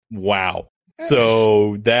Wow.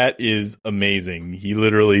 So that is amazing. He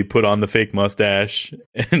literally put on the fake mustache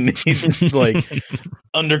and he's like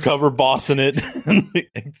undercover bossing it,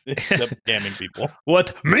 except scamming people.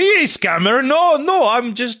 What? Me, scammer? No,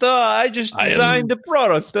 I'm just, I just designed the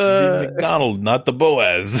product. The McDonald, not the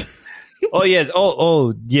Boaz. Oh, yes.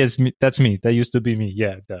 Oh, yes. That's me. That used to be me.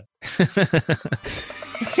 Yeah.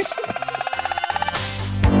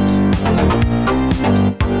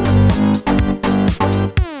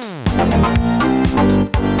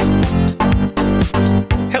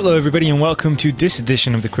 Hello, everybody, and welcome to this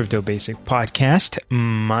edition of the Crypto Basic Podcast.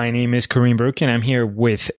 My name is Kareem Burke, and I'm here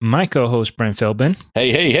with my co-host, Brent Philbin.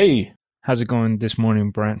 Hey. How's it going this morning,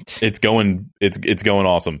 Brent? It's going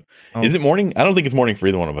awesome. Oh. Is it morning? I don't think it's morning for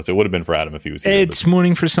either one of us. It would have been for Adam if he was here. It's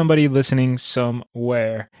morning for somebody listening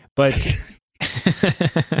somewhere. But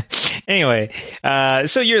anyway,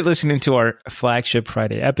 so you're listening to our flagship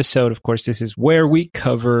Friday episode. Of course, this is where we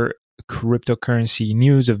cover cryptocurrency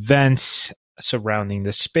news, events surrounding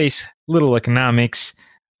the space, little economics,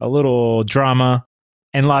 a little drama,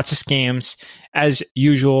 and lots of scams as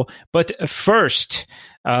usual. But first,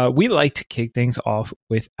 we like to kick things off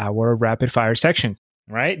with our rapid fire section,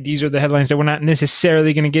 right? These are the headlines that we're not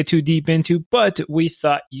necessarily going to get too deep into, but we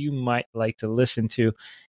thought you might like to listen to.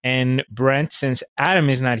 And Brent, since Adam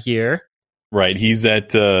is not here, right? He's at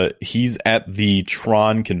the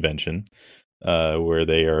Tron convention, where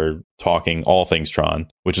they are talking all things Tron,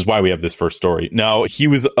 which is why we have this first story. Now, he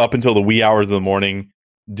was up until the wee hours of the morning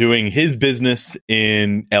doing his business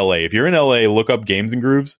in LA. If you're in LA, look up Games and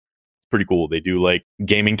Grooves. It's pretty cool. They do like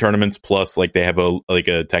gaming tournaments, plus like they have a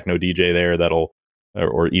techno DJ there that'll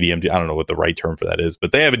or EDM. I don't know what the right term for that is,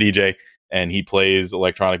 but they have a DJ and he plays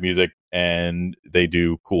electronic music and they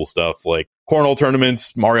do cool stuff like cornhole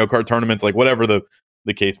tournaments, Mario Kart tournaments, like whatever the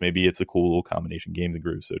case may be. It's a cool little combination, Games and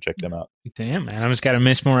Grooves, so check them out. Damn, man, I just got to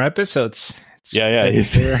miss more episodes. Yeah. He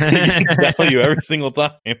tell you every single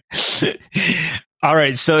time. All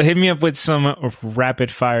right, so hit me up with some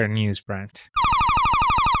rapid fire news, Brent.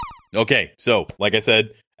 Okay, so like I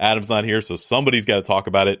said, Adam's not here, so somebody's got to talk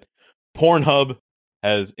about it. Pornhub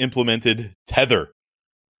has implemented Tether.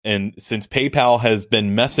 And since PayPal has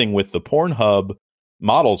been messing with the Pornhub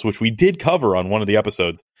models, which we did cover on one of the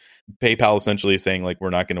episodes, PayPal essentially is saying, like, we're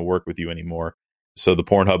not going to work with you anymore. So the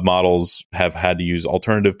Pornhub models have had to use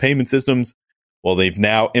alternative payment systems. Well, they've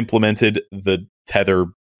now implemented the Tether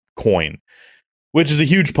coin, which is a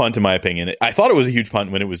huge punt in my opinion. I thought it was a huge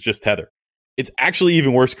punt when it was just Tether. It's actually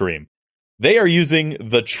even worse, Kareem. They are using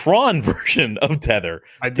the Tron version of Tether.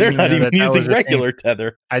 They're not even using regular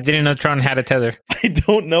Tether. I didn't know Tron had a Tether. I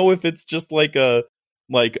don't know if it's just like a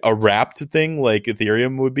wrapped thing like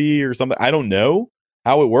Ethereum would be or something. I don't know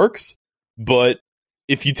how it works, but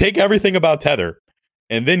if you take everything about Tether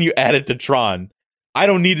and then you add it to Tron, I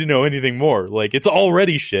don't need to know anything more. Like, it's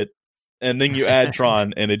already shit. And then you add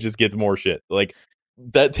Tron and it just gets more shit. Like,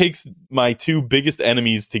 that takes my two biggest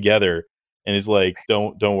enemies together and is like,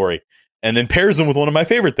 don't worry. And then pairs them with one of my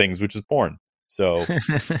favorite things, which is porn. So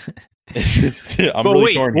it's just, I'm but really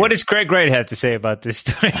wait, torn. What does Craig Wright have to say about this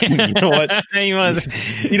story? You know what?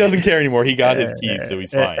 He doesn't care anymore. He got his keys, so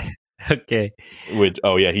he's fine. Okay.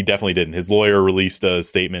 He definitely didn't. His lawyer released a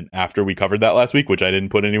statement after we covered that last week, which I didn't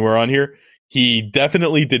put anywhere on here. He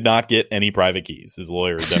definitely did not get any private keys. His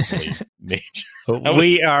lawyer definitely made sure.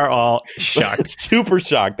 We are all shocked. Super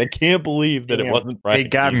shocked. I can't believe that it wasn't private. It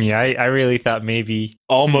got me. I really thought maybe.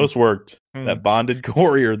 Almost worked. That bonded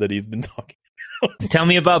courier that he's been talking about. Tell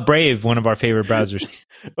me about Brave, one of our favorite browsers.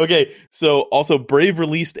 Okay, so also Brave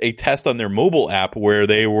released a test on their mobile app where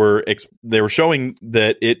they were showing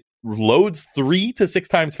that it loads 3 to 6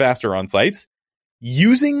 times faster on sites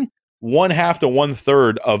using 1/2 to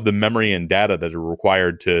 1/3 of the memory and data that are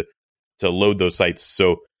required to load those sites.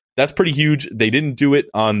 So that's pretty huge. They didn't do it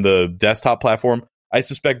on the desktop platform. I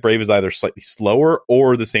suspect Brave is either slightly slower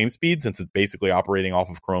or the same speed, since it's basically operating off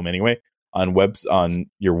of Chrome anyway on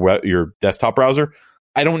your desktop browser.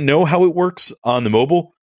 I don't know how it works on the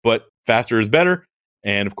mobile, but faster is better.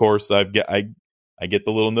 And of course, I get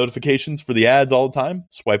the little notifications for the ads all the time.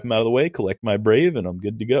 Swipe them out of the way, collect my Brave, and I'm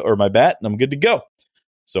good to go, or my bat, and I'm good to go.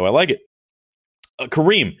 So I like it.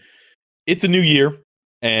 Kareem, it's a new year,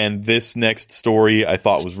 and this next story I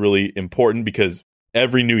thought was really important because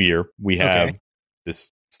every new year we have this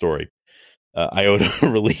story. IOTA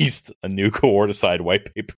released a new coordicide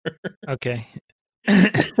white paper. Okay.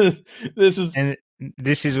 This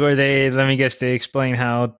is where they explain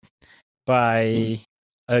how by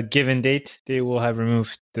a given date they will have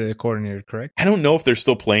removed the coordinator, correct? I don't know if they're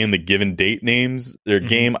still playing the given date names, their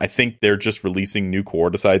game. I think they're just releasing new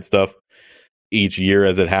coordicide stuff. each year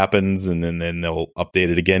as it happens, and then they'll update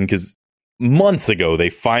it again, because months ago they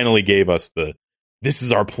finally gave us this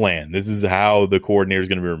is our plan. This is how the coordinator is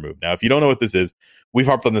going to be removed. Now, if you don't know what this is, we've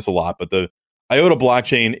harped on this a lot, but the IOTA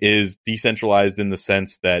blockchain is decentralized in the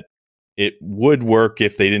sense that it would work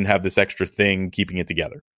if they didn't have this extra thing keeping it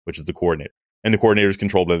together, which is the coordinator. And the coordinator is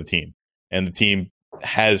controlled by the team. And the team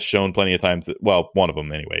has shown plenty of times that, well, one of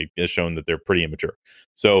them anyway, has shown that they're pretty immature.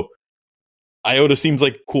 So IOTA seems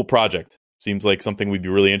like a cool project. Seems like something we'd be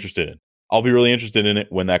really interested in. I'll be really interested in it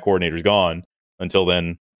when that coordinator's gone. Until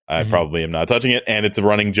then, I probably am not touching it. And it's a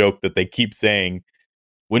running joke that they keep saying.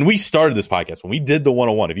 When we started this podcast, when we did the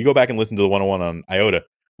 101, if you go back and listen to the 101 on IOTA,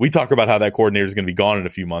 we talk about how that coordinator is going to be gone in a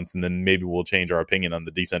few months, and then maybe we'll change our opinion on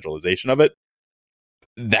the decentralization of it.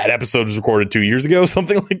 That episode was recorded 2 years ago,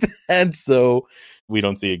 something like that. So we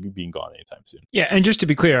don't see it being gone anytime soon. Yeah, and just to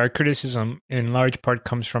be clear, our criticism in large part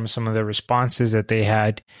comes from some of the responses that they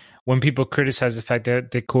had when people criticized the fact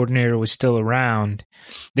that the coordinator was still around.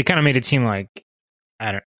 They kind of made it seem like,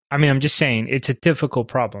 I'm just saying it's a difficult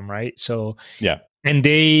problem, right? So yeah. And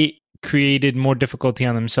they created more difficulty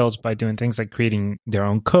on themselves by doing things like creating their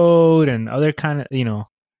own code and other kind of,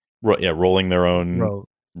 rolling their own,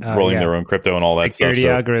 their own crypto and all that security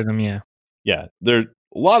stuff. Algorithm, yeah, there are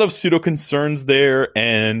a lot of pseudo concerns there,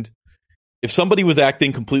 and if somebody was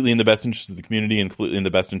acting completely in the best interest of the community and completely in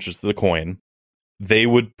the best interest of the coin, they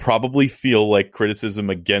would probably feel like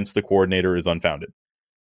criticism against the coordinator is unfounded.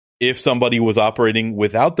 If somebody was operating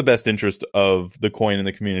without the best interest of the coin and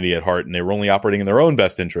the community at heart, and they were only operating in their own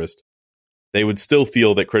best interest, they would still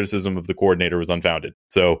feel that criticism of the coordinator was unfounded.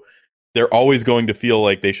 So they're always going to feel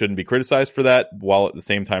like they shouldn't be criticized for that, while at the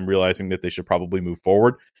same time realizing that they should probably move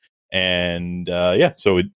forward. And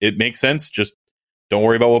so it makes sense. Just don't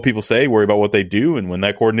worry about what people say, worry about what they do. And when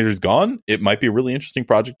that coordinator's gone, it might be a really interesting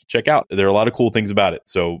project to check out. There are a lot of cool things about it.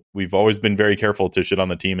 So we've always been very careful to shit on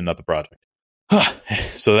the team and not the project.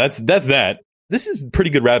 So that's that. This is pretty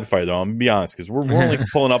good rapid fire, though. I'm going to be honest, because we're only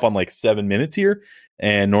pulling up on like 7 minutes here.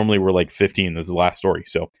 And normally we're like 15. This is the last story.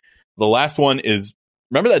 So the last one is,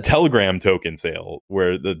 remember that Telegram token sale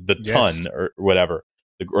where the ton or whatever,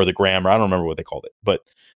 or the gram, or I don't remember what they called it. But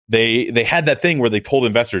they had that thing where they told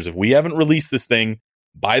investors, if we haven't released this thing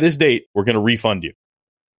by this date, we're going to refund you.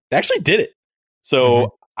 They actually did it.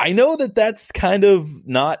 So I know that that's kind of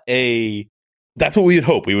not that's what we would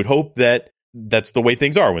hope. We would hope that that's the way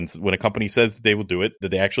things are. When a company says they will do it, that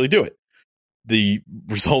they actually do it. The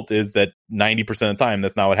result is that 90% of the time,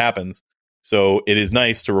 that's not what happens. So it is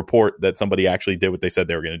nice to report that somebody actually did what they said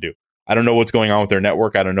they were going to do. I don't know what's going on with their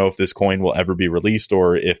network. I don't know if this coin will ever be released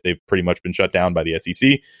or if they've pretty much been shut down by the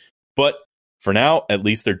SEC. But for now, at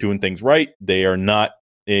least they're doing things right. They are not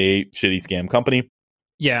a shitty scam company.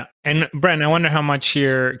 Yeah. And Brent, I wonder how much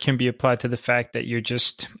here can be applied to the fact that you're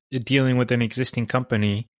just dealing with an existing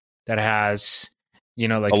company that has,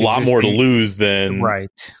 like a lot more to lose than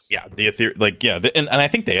right. Yeah, the Ethereum, and I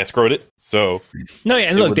think they escrowed it. So no, yeah,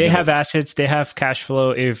 and look, they have assets, they have cash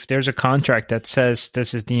flow. If there's a contract that says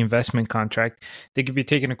this is the investment contract, they could be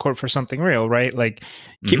taken to court for something real, right? Like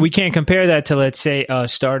we can't compare that to, let's say, a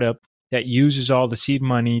startup that uses all the seed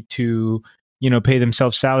money to pay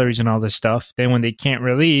themselves salaries and all this stuff. Then when they can't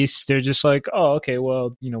release, they're just like, oh, okay,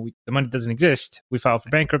 well, the money doesn't exist. We file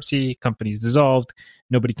for bankruptcy, company's dissolved,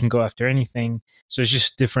 nobody can go after anything. So it's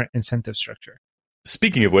just different incentive structure.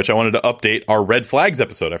 Speaking of which, I wanted to update our Red Flags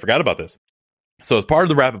episode. I forgot about this. So as part of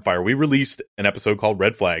the Rapid Fire, we released an episode called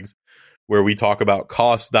Red Flags, where we talk about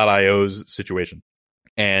Cost.io's situation.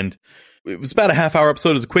 And it was about a half-hour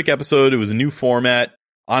episode. It was a quick episode. It was a new format.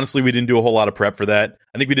 Honestly, we didn't do a whole lot of prep for that.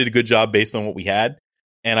 I think we did a good job based on what we had.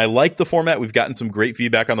 And I like the format. We've gotten some great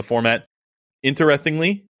feedback on the format.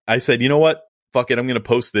 Interestingly, I said, you know what? Fuck it. I'm going to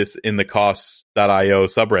post this in the Cost.io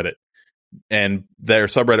subreddit. And their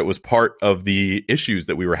subreddit was part of the issues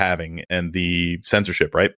that we were having and the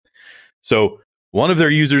censorship, right? So one of their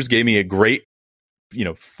users gave me a great,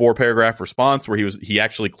 4-paragraph response where he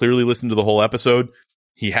actually clearly listened to the whole episode.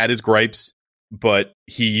 He had his gripes, but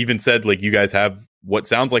he even said, like, you guys have what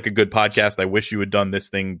sounds like a good podcast. I wish you had done this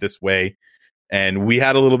thing this way. And we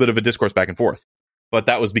had a little bit of a discourse back and forth, but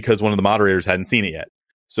that was because one of the moderators hadn't seen it yet.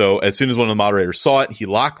 So as soon as one of the moderators saw it, he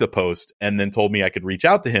locked the post and then told me I could reach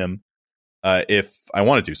out to him if I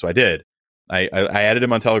wanted to. So I did. I added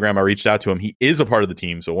him on Telegram. I reached out to him. He is a part of the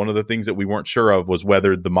team. So one of the things that we weren't sure of was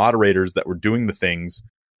whether the moderators that were doing the things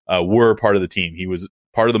were part of the team. He was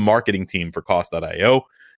part of the marketing team for Cost.io.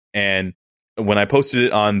 And when I posted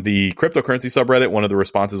it on the cryptocurrency subreddit, one of the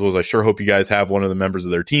responses was, I sure hope you guys have one of the members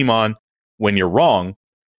of their team on when you're wrong.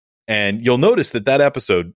 And you'll notice that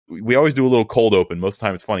episode, we always do a little cold open. Most of the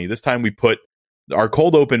time it's funny. This time we put our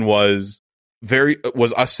cold open was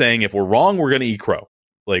was us saying if we're wrong, we're going to eat crow.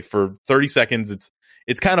 Like for 30 seconds,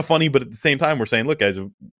 it's kind of funny, but at the same time, we're saying, look, guys,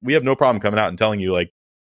 we have no problem coming out and telling you like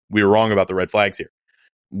we were wrong about the red flags here.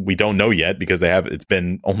 We don't know yet because it's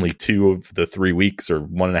been only 2 of the 3 weeks or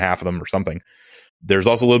 1.5 of them or something. There's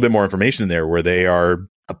also a little bit more information there where they are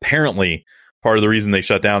apparently part of the reason they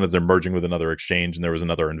shut down is they're merging with another exchange and there was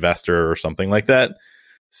another investor or something like that.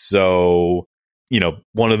 So,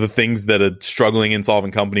 one of the things that a struggling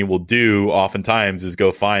insolvent company will do oftentimes is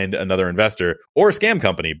go find another investor or a scam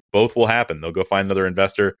company. Both will happen. They'll go find another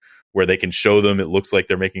investor where they can show them it looks like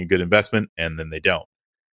they're making a good investment and then they don't.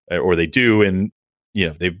 Or they do, and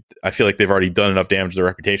I feel like they've already done enough damage to their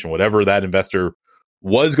reputation. Whatever that investor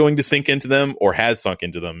was going to sink into them or has sunk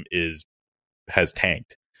into them has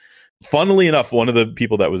tanked. Funnily enough, one of the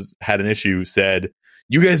people that had an issue said,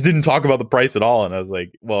 "You guys didn't talk about the price at all," and I was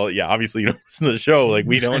like, "Well, yeah, obviously you don't listen to the show. Like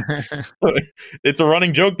we don't." It's a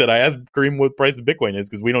running joke that I asked Kareem what the price of Bitcoin is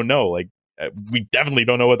because we don't know. Like we definitely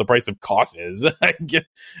don't know what the price of cost is.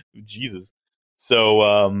 Jesus.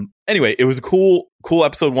 So anyway, it was a cool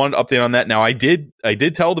episode 1 update on that. Now I did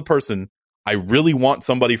tell the person I really want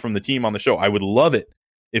somebody from the team on the show. I would love it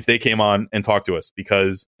if they came on and talked to us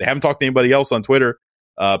because they haven't talked to anybody else on Twitter.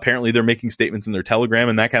 Apparently they're making statements in their Telegram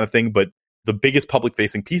and that kind of thing, but the biggest public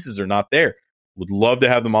facing pieces are not there. Would love to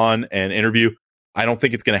have them on and interview. I don't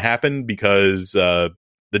think it's going to happen because the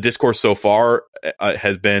discourse so far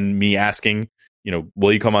has been me asking,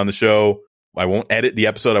 will you come on the show? I won't edit the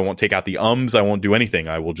episode. I won't take out the ums. I won't do anything.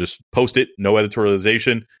 I will just post it. No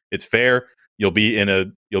editorialization. It's fair. You'll be in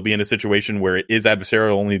a situation where it is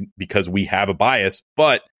adversarial only because we have a bias,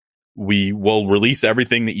 but we will release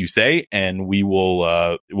everything that you say and we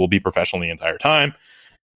will be professional the entire time.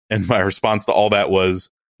 And my response to all that was,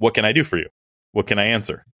 what can I do for you? What can I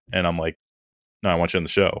answer? And I'm like, no, I want you on the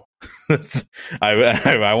show.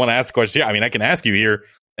 I want to ask a question. I mean, I can ask you here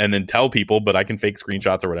and then tell people, but I can fake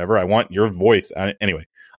screenshots or whatever. I want your voice. Anyway,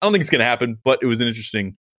 I don't think it's going to happen, but it was an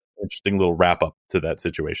interesting little wrap up to that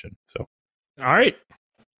situation. So, all right.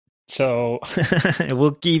 So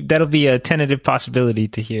that'll be a tentative possibility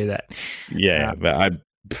to hear that. Yeah,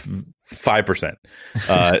 5%.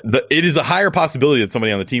 It is a higher possibility that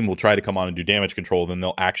somebody on the team will try to come on and do damage control than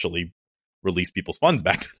they'll actually release people's funds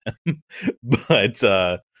back to them.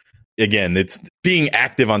 But again, it's being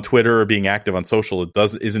active on Twitter or being active on social.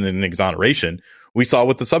 Isn't an exoneration. We saw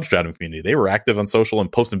with the Substratum community; they were active on social and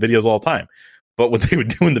posting videos all the time. But what they would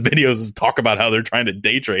do in the videos is talk about how they're trying to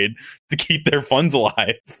day trade to keep their funds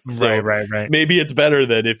alive. So right. Maybe it's better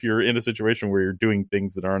that if you're in a situation where you're doing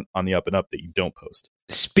things that aren't on the up and up, that you don't post.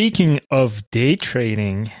 Speaking of day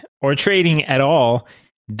trading or trading at all,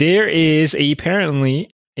 there is apparently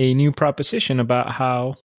a new proposition about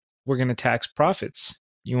how we're going to tax profits.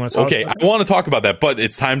 You want to talk about that? I want to talk about that, but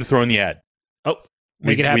it's time to throw in the ad. Oh,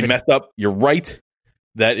 make it happen. We messed up. You're right.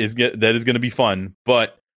 That is going to be fun,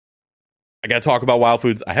 but I got to talk about Wild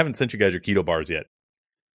Foods. I haven't sent you guys your keto bars yet.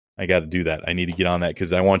 I got to do that. I need to get on that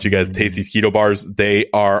because I want you guys to taste these keto bars. They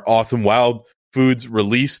are awesome. Wild Foods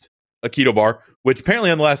released a keto bar, which apparently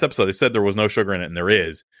on the last episode, it said there was no sugar in it, and there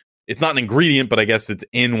is. It's not an ingredient, but I guess it's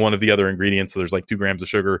in one of the other ingredients. So there's like 2 grams of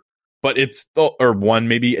sugar, but it's, or one,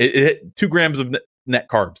 maybe 2 grams of net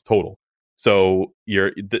carbs total. So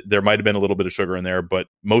there might have been a little bit of sugar in there, but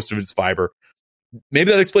most of it's fiber. Maybe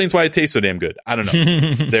that explains why it tastes so damn good. I don't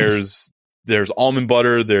know. There's almond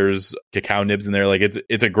butter, there's cacao nibs in there. Like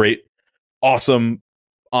it's a great, awesome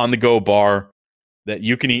on the go bar that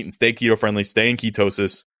you can eat and stay keto friendly, stay in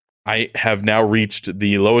ketosis. I have now reached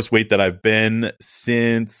the lowest weight that I've been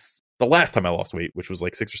since the last time I lost weight, which was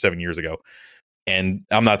like 6 or 7 years ago. And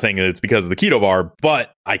I'm not saying that it's because of the keto bar,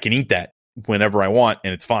 but I can eat that whenever I want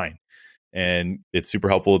and it's fine. And it's super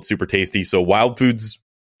helpful. It's super tasty. So Wild Foods,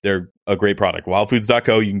 they're a great product.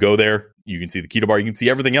 Wildfoods.co. You can go there. You can see the keto bar. You can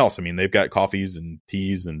see everything else. I mean, they've got coffees and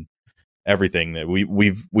teas and everything that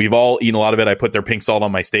we've all eaten a lot of it. I put their pink salt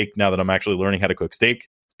on my steak now that I'm actually learning how to cook steak.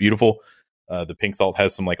 It's beautiful. The pink salt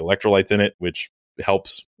has some like electrolytes in it, which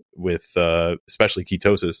helps with especially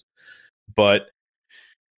ketosis. But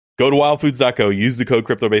go to wildfoods.co, use the code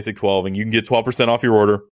CryptoBasic12, and you can get 12% off your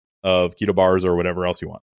order of keto bars or whatever else you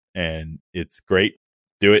want. And it's great.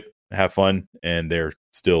 Do it. Have fun. And they're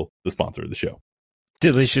still the sponsor of the show.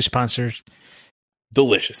 Delicious sponsors.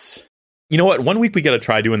 Delicious. You know what? One week we got to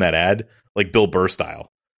try doing that ad like Bill Burr style.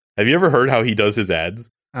 Have you ever heard how he does his ads?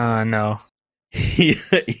 No. He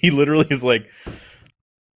literally is like,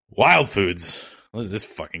 Wild Foods. What is this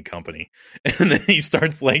fucking company? And then he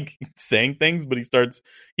starts like saying things, but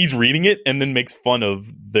he's reading it and then makes fun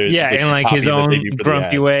of in like his own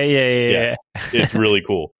grumpy way. Yeah. It's really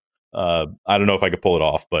cool. I don't know if I could pull it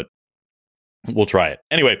off, but We'll try it.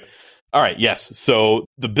 Anyway, all right, yes. So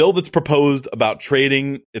the bill that's proposed about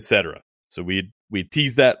trading, etc. So we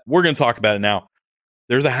teased that. We're going to talk about it now.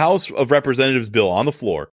 There's a House of Representatives bill on the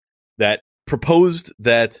floor that proposed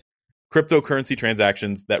that cryptocurrency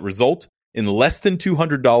transactions that result in less than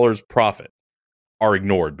 $200 profit are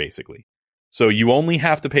ignored, basically. So you only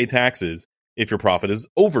have to pay taxes if your profit is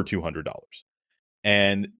over $200.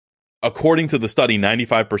 And according to the study,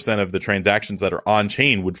 95% of the transactions that are on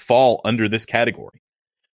chain would fall under this category.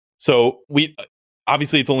 So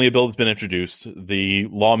obviously it's only a bill that's been introduced. The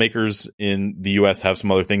lawmakers in the US have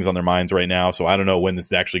some other things on their minds right now. So I don't know when this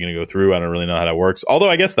is actually going to go through. I don't really know how that works. Although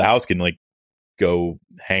I guess the House can go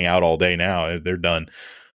hang out all day now. They're done.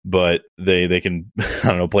 But they can, I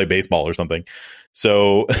don't know, play baseball or something.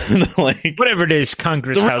 So whatever it is,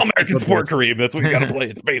 Congress, the House, American sport, Kareem. That's what you got to play.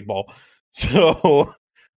 It's baseball. So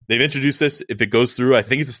they've introduced this. If it goes through, I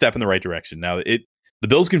think it's a step in the right direction. Now the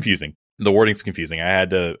bill's confusing. The wording's confusing. I had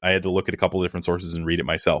to look at a couple of different sources and read it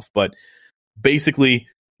myself. But basically,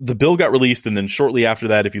 the bill got released, and then shortly after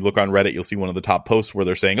that, if you look on Reddit, you'll see one of the top posts where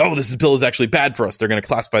they're saying, "Oh, this bill is actually bad for us. They're going to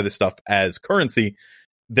classify this stuff as currency.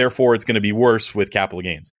 Therefore, it's going to be worse with capital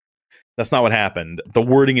gains." That's not what happened. The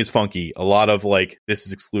wording is funky. A lot of this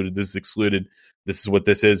is excluded, this is excluded, this is what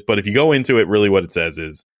this is. But if you go into it, really what it says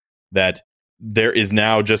is that there is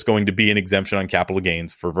now just going to be an exemption on capital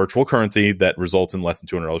gains for virtual currency that results in less than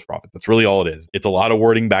 $200 profit. That's really all it is. It's a lot of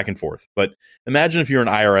wording back and forth. But imagine if you're an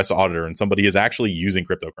IRS auditor and somebody is actually using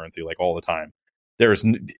cryptocurrency all the time. There's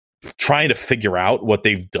trying to figure out what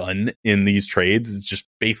they've done in these trades is just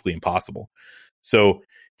basically impossible. So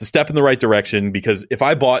it's a step in the right direction, because if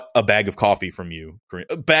I bought a bag of coffee from you,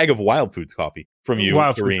 a bag of Wild Foods coffee from you,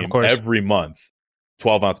 Kareem, every month,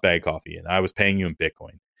 12-ounce bag of coffee, and I was paying you in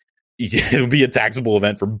Bitcoin, it would be a taxable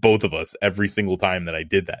event for both of us every single time that I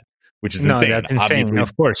did that, which is insane. That's insane. Obviously,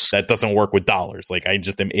 of course. That doesn't work with dollars. I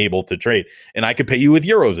just am able to trade, and I could pay you with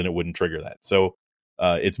euros and it wouldn't trigger that. So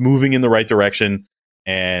it's moving in the right direction,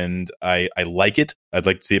 and I like it. I'd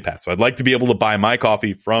like to see it pass. So I'd like to be able to buy my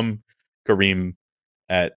coffee from Kareem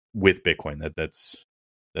with Bitcoin. That's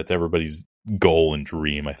everybody's goal and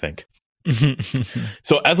dream, I think.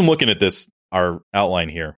 So as I'm looking at this, our outline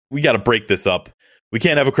here, we got to break this up. We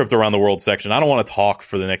can't have a crypto around the world section. I don't want to talk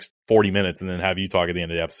for the next 40 minutes and then have you talk at the end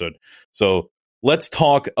of the episode. So let's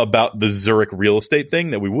talk about the Zurich real estate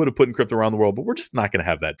thing that we would have put in crypto around the world, but we're just not going to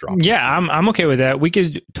have that drop. Yeah, I'm okay with that. We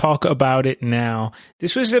could talk about it now.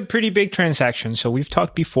 This was a pretty big transaction. So we've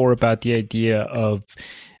talked before about the idea of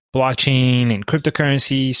blockchain and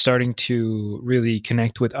cryptocurrency starting to really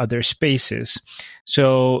connect with other spaces.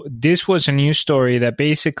 So this was a news story that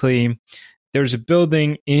basically there's a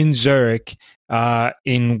building in Zurich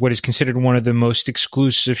in what is considered one of the most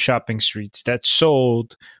exclusive shopping streets that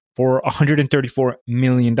sold for $134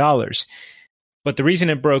 million. But the reason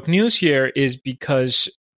it broke news here is because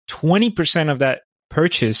 20% of that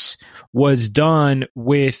purchase was done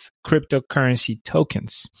with cryptocurrency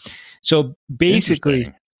tokens. So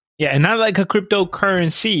basically, yeah, and not like a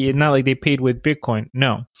cryptocurrency, and not like they paid with Bitcoin.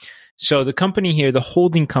 No. So the company here, the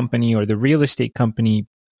holding company or the real estate company,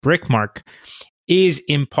 Brickmark, is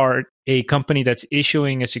in part a company that's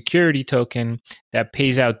issuing a security token that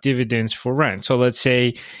pays out dividends for rent. So let's say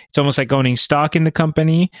it's almost like owning stock in the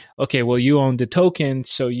company. Okay, well, you own the token,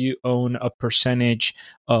 so you own a percentage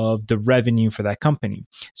of the revenue for that company.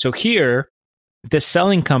 So here, the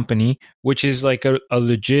selling company, which is like a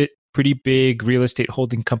legit pretty big real estate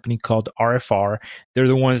holding company called RFR. They're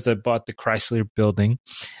the ones that bought the Chrysler building.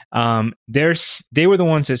 They were the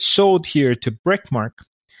ones that sold here to Brickmark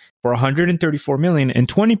for $134 million and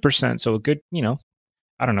 20%. So a good,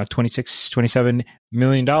 I don't know, $27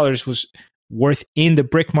 million was worth in the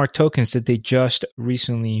Brickmark tokens that they just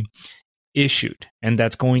recently issued. And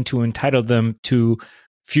that's going to entitle them to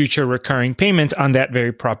future recurring payments on that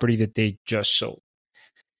very property that they just sold.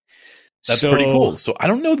 That's pretty cool. So I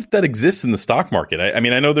don't know that exists in the stock market. I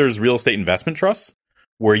mean, I know there's real estate investment trusts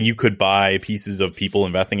where you could buy pieces of people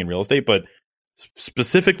investing in real estate, but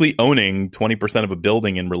specifically owning 20% of a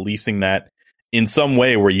building and releasing that in some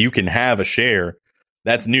way where you can have a share,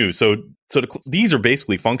 that's new. So these are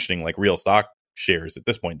basically functioning like real stock shares at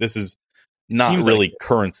this point. This is not really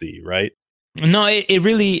currency, right? No, it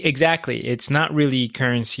really, exactly. It's not really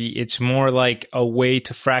currency. It's more like a way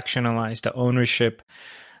to fractionalize the ownership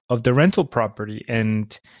of the rental property.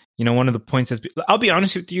 And, one of the points is, I'll be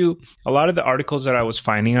honest with you, a lot of the articles that I was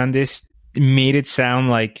finding on this made it sound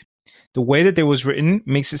like the way that it was written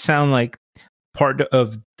makes it sound like part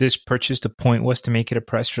of this purchase, the point was to make it a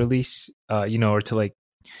press release, or to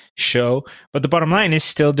show. But the bottom line is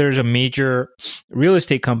still there's a major real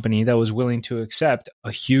estate company that was willing to accept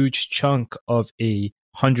a huge chunk of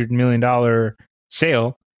 $100 million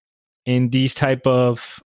sale in these type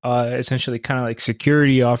of essentially kind of like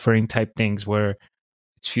security offering type things where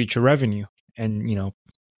it's future revenue and,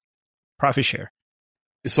 profit share.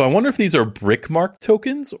 So I wonder if these are Brickmark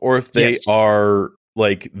tokens or if they are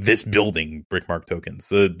like this building Brickmark tokens.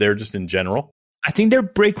 So they're just in general. I think they're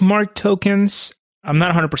Brickmark tokens. I'm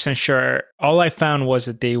not 100% sure. All I found was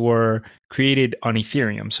that they were created on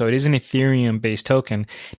Ethereum. So it is an Ethereum-based token.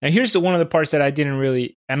 Now, here's one of the parts that I didn't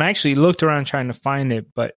really... And I actually looked around trying to find it,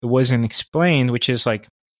 but it wasn't explained, which is like,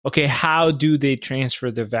 okay, how do they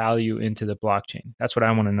transfer the value into the blockchain? That's what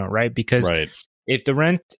I want to know, right? Because if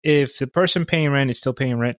the person paying rent is still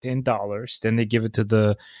paying rent in dollars, then they give it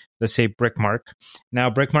to let's say Brickmark. Now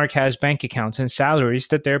Brickmark has bank accounts and salaries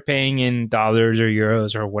that they're paying in dollars or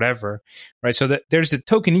euros or whatever, right? So there's the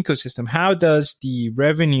token ecosystem. How does the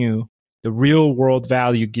revenue, the real world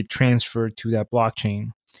value, get transferred to that blockchain?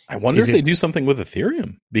 I wonder if they do something with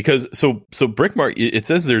Ethereum, because so Brickmark, it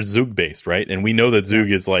says they're Zug based, right? And we know that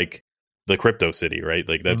Zug is like the crypto city, right?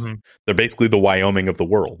 Like they're basically the Wyoming of the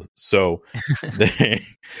world. So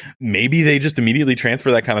maybe they just immediately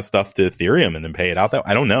transfer that kind of stuff to Ethereum and then pay it out that.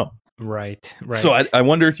 I don't know. Right. So I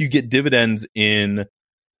wonder if you get dividends in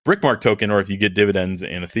Brickmark token or if you get dividends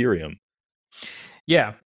in Ethereum.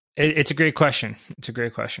 Yeah. It's a great question.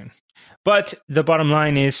 But the bottom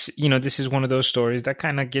line is, this is one of those stories that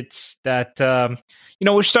kind of gets that,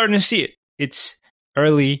 we're starting to see it. It's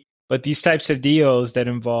early, but these types of deals that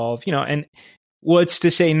involve, and what's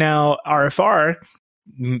to say now, RFR,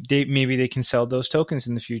 maybe they can sell those tokens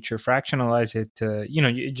in the future, fractionalize it.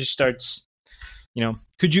 It just starts,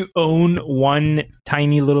 could you own one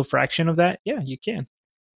tiny little fraction of that? Yeah, you can.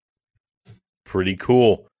 Pretty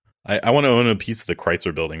cool. I want to own a piece of the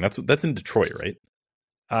Chrysler building. That's in Detroit, right?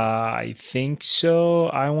 I think so.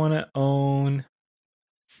 I want to own.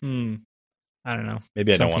 I don't know.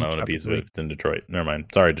 Maybe I don't want to own a piece of it if it's in Detroit. Never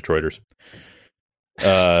mind. Sorry, Detroiters.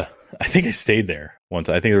 I think I stayed there once.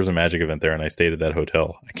 I think there was a Magic event there, and I stayed at that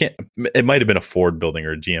hotel. It might have been a Ford building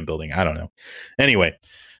or a GM building. I don't know. Anyway,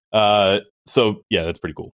 so yeah, that's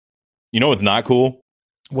pretty cool. You know what's not cool?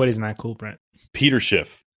 What is not cool, Brent? Peter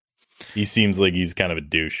Schiff. He seems like he's kind of a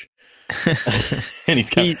douche. And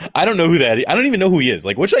I don't know who that is. I don't even know who he is.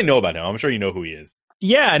 Like, what should I know about him? I'm sure you know who he is.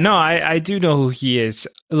 Yeah, no, I do know who he is.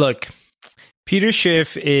 Look, Peter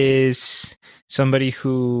Schiff is somebody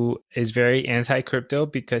who is very anti-crypto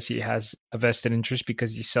because he has a vested interest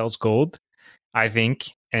because he sells gold, I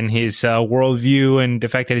think. And his worldview and the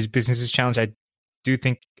fact that his business is challenged, I do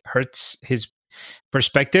think hurts his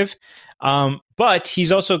perspective. But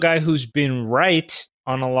he's also a guy who's been right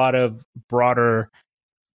on a lot of broader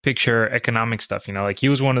picture economic stuff. Like he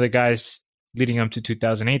was one of the guys leading up to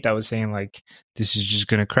 2008 that was saying like, this is just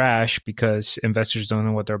going to crash because investors don't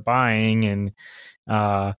know what they're buying. And,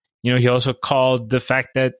 he also called the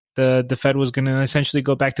fact that the Fed was going to essentially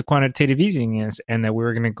go back to quantitative easing and that we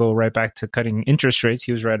were going to go right back to cutting interest rates.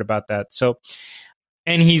 He was right about that. So,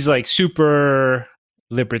 and he's like super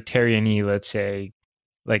libertarian-y, let's say,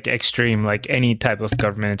 like extreme, like any type of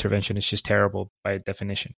government intervention is just terrible by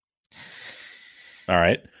definition. All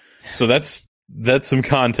right. So that's some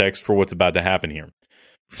context for what's about to happen here.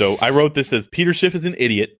 So I wrote this as Peter Schiff is an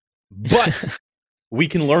idiot, but we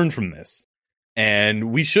can learn from this.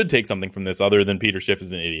 And we should take something from this other than Peter Schiff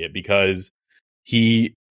is an idiot, because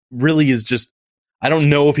he really is just, I don't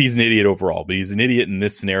know if he's an idiot overall, but he's an idiot in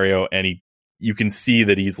this scenario. And you can see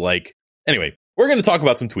that he's like, anyway, we're going to talk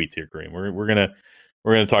about some tweets here, Kareem. We're going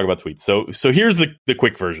to talk about tweets. So here's the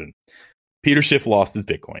quick version. Peter Schiff lost his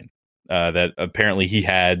Bitcoin that apparently he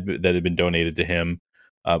had that had been donated to him.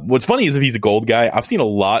 What's funny is if he's a gold guy, I've seen a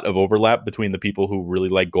lot of overlap between the people who really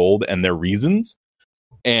like gold and their reasons,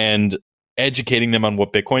 and educating them on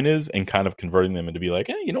what Bitcoin is and kind of converting them into be like,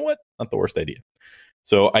 hey, you know what? Not the worst idea.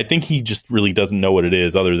 So I think he just really doesn't know what it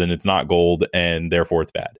is other than it's not gold and therefore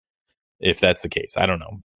it's bad. If that's the case, I don't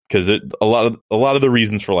know, because a lot of the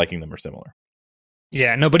reasons for liking them are similar.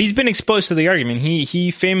 Yeah, no, but he's been exposed to the argument.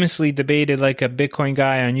 He famously debated like a Bitcoin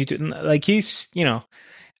guy on YouTube. Like he's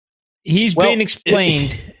been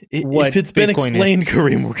explained. If it's been explained,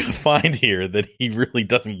 Kareem, we're going to find here that he really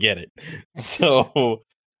doesn't get it. So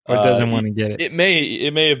or doesn't want to get it. It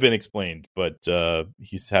may have been explained, but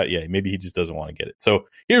maybe he just doesn't want to get it. So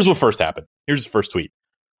here's what first happened. Here's his first tweet.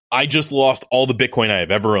 I just lost all the Bitcoin I have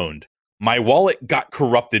ever owned. My wallet got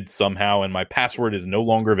corrupted somehow, and my password is no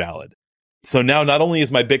longer valid. So now not only is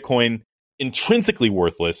my Bitcoin intrinsically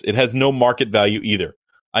worthless, it has no market value either.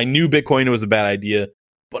 I knew Bitcoin was a bad idea,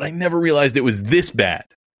 but I never realized it was this bad.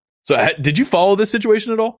 So did you follow this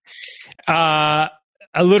situation at all?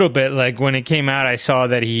 A little bit. Like when it came out, I saw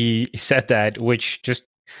that he said that, which just,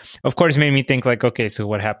 of course, made me think like, okay, so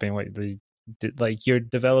what happened? What, did like your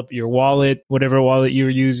wallet, whatever wallet you were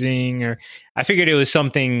using, or I figured it was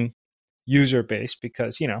something user based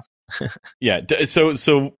because, you know. Yeah.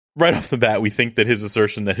 So right off the bat, we think that his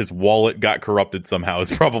assertion that his wallet got corrupted somehow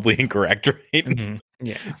is probably incorrect, right? Mm-hmm.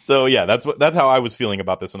 Yeah. So yeah, that's how I was feeling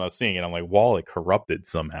about this when I was seeing it. I'm like, wallet corrupted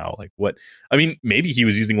somehow. Like what? I mean, maybe he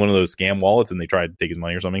was using one of those scam wallets and they tried to take his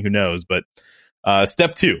money or something. Who knows? But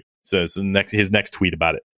step 2 says his next tweet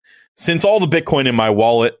about it. Since all the Bitcoin in my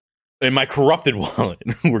wallet, in my corrupted wallet,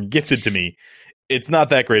 were gifted to me, it's not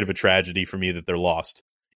that great of a tragedy for me that they're lost.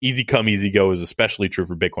 Easy come, easy go is especially true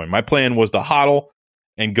for Bitcoin. My plan was to hodl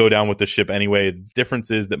and go down with the ship anyway. The difference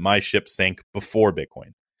is that my ship sank before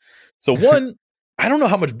Bitcoin. So one, I don't know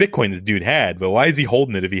how much Bitcoin this dude had, but why is he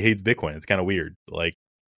holding it if he hates Bitcoin? It's kind of weird. Like,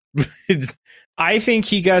 I think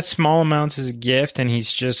he got small amounts as a gift and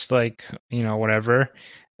he's just like, you know, whatever.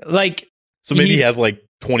 Like, so maybe he has like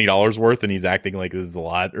 $20 worth and he's acting like this is a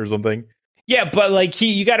lot or something. Yeah, but like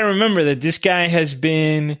you got to remember that this guy has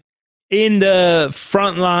been in the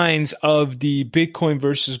front lines of the Bitcoin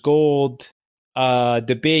versus gold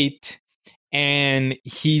debate, and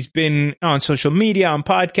he's been on social media, on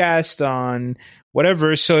podcasts, on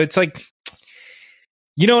whatever. So it's like,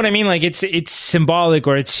 you know what I mean? Like it's symbolic,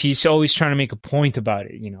 or he's always trying to make a point about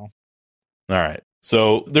it, you know? All right.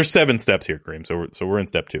 So there's 7 steps here, Kareem. So we're in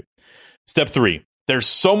step 2. Step 3. There's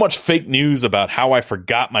so much fake news about how I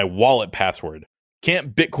forgot my wallet password.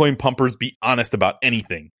 Can't Bitcoin pumpers be honest about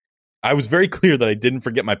anything? I was very clear that I didn't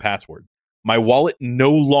forget my password. My wallet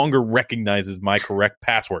no longer recognizes my correct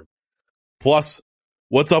password. Plus,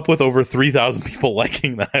 what's up with over 3,000 people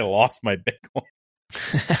liking that I lost my Bitcoin?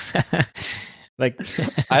 Like,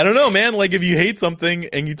 I don't know, man. Like, if you hate something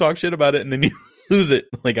and you talk shit about it and then you lose it,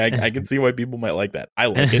 like, I can see why people might like that. I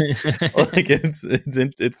like it. Like,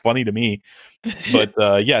 it's funny to me. But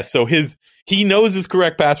yeah, so he knows his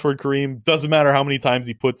correct password, Kareem. Doesn't matter how many times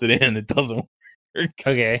he puts it in, it doesn't work.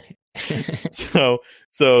 Okay. So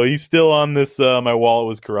he's still on this my wallet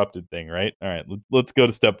was corrupted thing, right? All right, let's go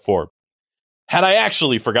to step 4. Had I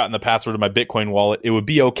actually forgotten the password of my Bitcoin wallet, it would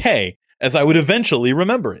be okay, as I would eventually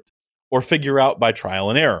remember it or figure out by trial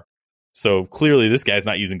and error. So clearly this guy's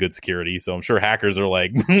not using good security, so I'm sure hackers are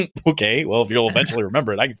like, okay, well, if you'll eventually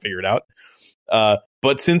remember it, I can figure it out.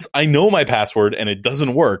 But since I know my password and it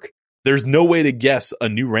doesn't work, there's no way to guess a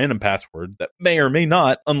new random password that may or may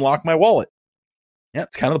not unlock my wallet. Yeah,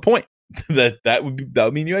 it's kind of the point. that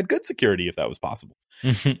would mean you had good security if that was possible.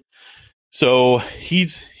 So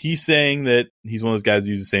he's saying that he's one of those guys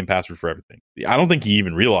who uses the same password for everything. I don't think he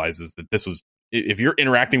even realizes that this was, if you're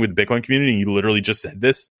interacting with the Bitcoin community and you literally just said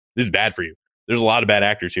this is bad for you. There's a lot of bad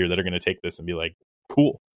actors here that are going to take this and be like,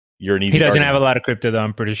 cool, you're an easy He doesn't target. have a lot of crypto, though,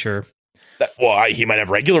 I'm pretty sure. He might have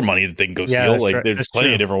regular money that they can go steal. Like, there's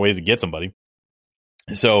plenty of different ways to get somebody.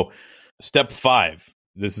 So step 5,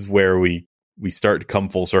 this is where we start to come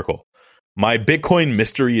full circle. My Bitcoin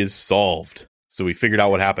mystery is solved. So we figured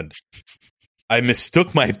out what happened. I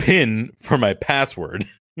mistook my PIN for my password.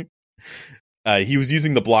 He was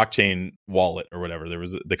using the blockchain wallet or whatever. There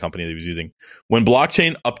was the company that he was using. When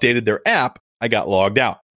blockchain updated their app, I got logged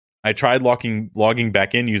out. I tried logging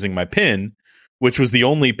back in using my PIN, which was the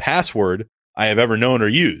only password I have ever known or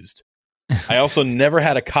used. I also never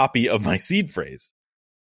had a copy of my seed phrase.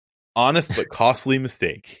 Honest but costly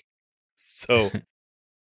mistake. So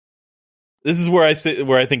this is where I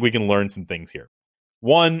think we can learn some things here.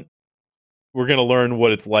 One, we're going to learn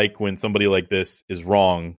what it's like when somebody like this is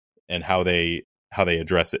wrong and how they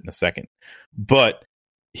address it in a second. But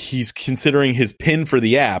he's considering his PIN for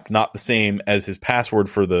the app not the same as his password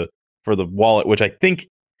for the wallet, which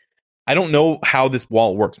I don't know how this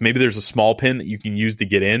wallet works. Maybe there's a small PIN that you can use to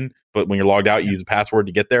get in, but when you're logged out, you use a password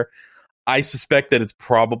to get there. I suspect that it's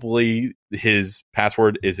probably his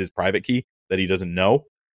password is his private key that he doesn't know,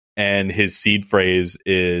 and his seed phrase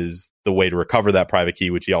is the way to recover that private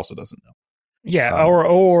key, which he also doesn't know. Yeah,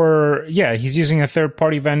 or he's using a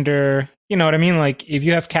third-party vendor. You know what I mean? Like, if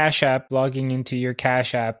you have Cash App, logging into your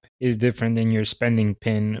Cash App is different than your spending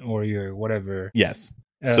PIN or your whatever. Yes.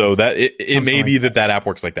 So that it may be that app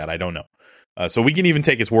works like that. I don't know. So we can even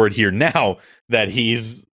take his word here now that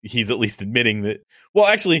he's at least admitting that. Well,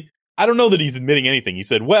 actually, I don't know that he's admitting anything. He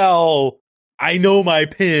said, "Well, I know my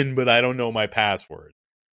PIN, but I don't know my password."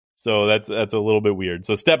 So that's a little bit weird.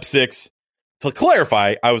 So step 6, to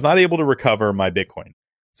clarify, I was not able to recover my Bitcoin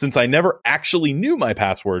since I never actually knew my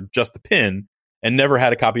password, just the PIN, and never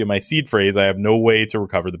had a copy of my seed phrase. I have no way to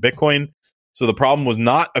recover the Bitcoin. So the problem was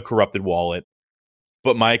not a corrupted wallet,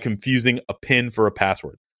 but my confusing a PIN for a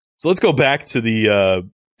password. So let's go back to the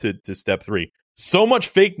to step 3. So much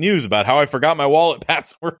fake news about how I forgot my wallet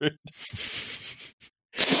password.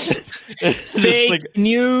 Fake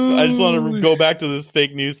news. I just want to go back to this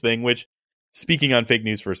fake news thing, which, speaking on fake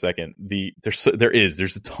news for a second, there's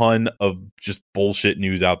a ton of just bullshit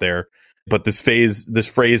news out there, but this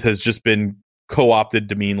phrase has just been co-opted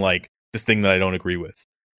to mean like this thing that I don't agree with.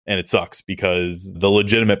 And it sucks because the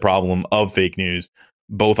legitimate problem of fake news,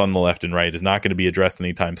 both on the left and right, is not going to be addressed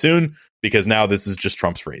anytime soon, because now this is just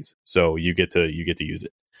Trump's phrase. So you get to use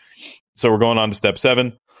it. So we're going on to step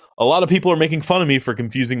 7. A lot of people are making fun of me for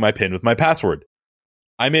confusing my PIN with my password.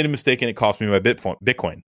 I made a mistake and it cost me my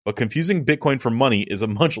Bitcoin. But confusing Bitcoin for money is a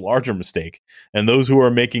much larger mistake, and those who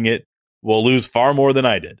are making it will lose far more than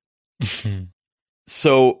I did.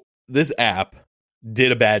 So this app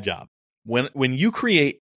did a bad job. When you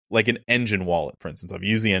create like an Engine wallet, for instance, I've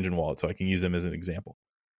used the Engine wallet, so I can use them as an example.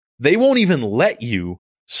 They won't even let you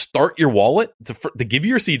start your wallet to give you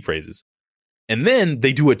your seed phrases. And then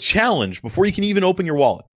they do a challenge before you can even open your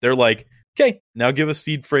wallet. They're like, okay, now give us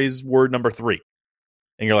seed phrase word number 3.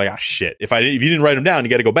 And you're like, ah, shit. If you didn't write them down, you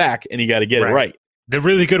got to go back and you got to get it right. The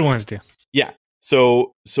really good ones do. Yeah.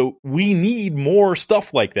 So we need more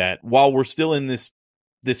stuff like that while we're still in this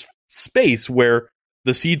space where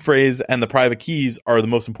the seed phrase and the private keys are the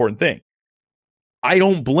most important thing. I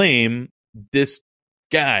don't blame this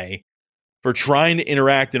guy for trying to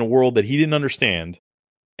interact in a world that he didn't understand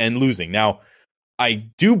and losing. Now, I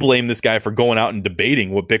do blame this guy for going out and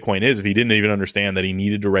debating what Bitcoin is if he didn't even understand that he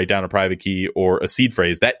needed to write down a private key or a seed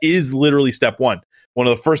phrase. That is literally step 1. One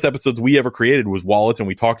of the first episodes we ever created was wallets, and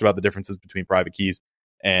we talked about the differences between private keys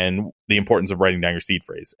and the importance of writing down your seed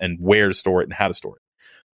phrase and where to store it and how to store it.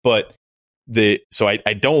 But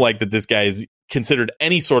I don't like that this guy is considered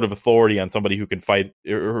any sort of authority on somebody who can fight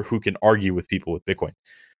or who can argue with people with Bitcoin.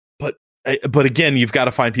 But again, you've got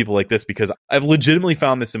to find people like this, because I've legitimately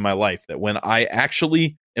found this in my life, that when I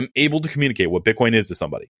actually am able to communicate what Bitcoin is to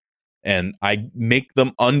somebody, and I make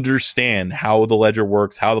them understand how the ledger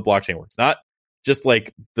works, how the blockchain works, not just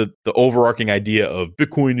like the overarching idea of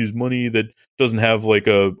Bitcoin is money that doesn't have like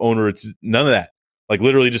a owner. It's none of that. Like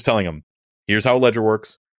literally just telling them, here's how a ledger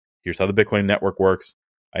works. Here's how the Bitcoin network works.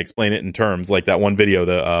 I explain it in terms like that one video,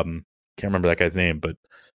 can't remember that guy's name, but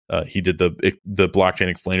he did the blockchain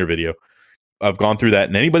explainer video. I've gone through that,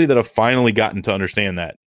 and anybody that I've finally gotten to understand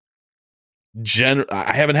that,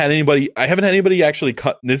 I haven't had anybody actually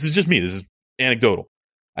cut. This is just me. This is anecdotal.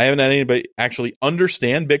 I haven't had anybody actually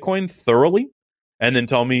understand Bitcoin thoroughly and then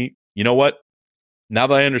tell me, you know what? Now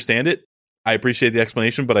that I understand it, I appreciate the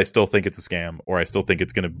explanation, but I still think it's a scam, or I still think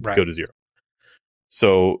it's going to go to zero.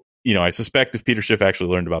 So, I suspect if Peter Schiff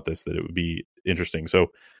actually learned about this, that it would be interesting.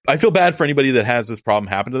 So I feel bad for anybody that has this problem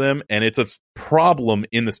happen to them. And it's a problem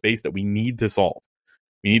in the space that we need to solve.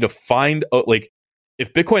 We need to find,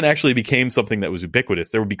 if Bitcoin actually became something that was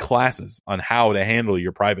ubiquitous, there would be classes on how to handle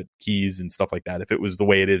your private keys and stuff like that. If it was the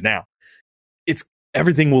way it is now,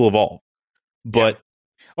 everything will evolve. But,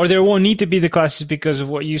 or there won't need to be the classes because of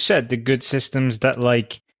what you said, the good systems that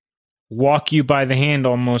walk you by the hand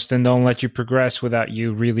almost and don't let you progress without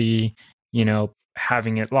you really,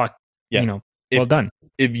 having it locked. Yes. Well done.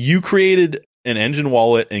 If you created an Engine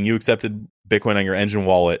wallet and you accepted Bitcoin on your Engine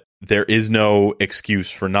wallet, there is no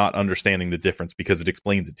excuse for not understanding the difference, because it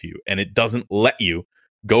explains it to you, and it doesn't let you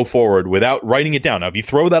go forward without writing it down. Now, if you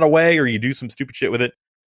throw that away or you do some stupid shit with it,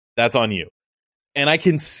 that's on you. And I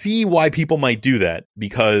can see why people might do that,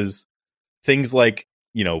 because things like,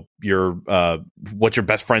 your what's your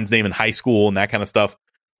best friend's name in high school and that kind of stuff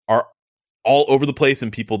are all over the place,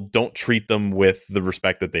 and people don't treat them with the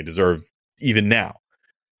respect that they deserve even now.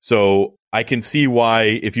 So I can see why,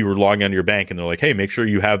 if you were logging onto your bank and they're like, hey, make sure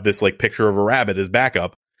you have this picture of a rabbit as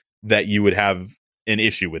backup, that you would have an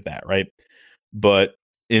issue with that, right? But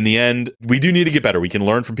in the end, we do need to get better. We can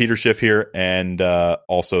learn from Peter Schiff here, and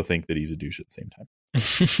also think that he's a douche at the same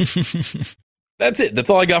time. That's it. That's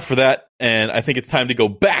all I got for that. And I think it's time to go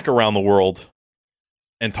back around the world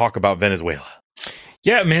and talk about Venezuela.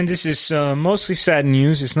 Yeah, man, this is mostly sad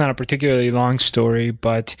news. It's not a particularly long story,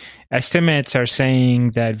 but estimates are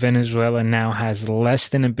saying that Venezuela now has less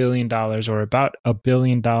than $1 billion, or about $1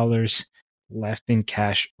 billion left in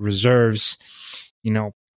cash reserves.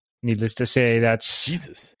 Needless to say, that's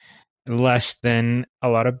Jesus. Less than a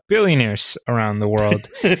lot of billionaires around the world.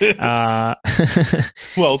 Well,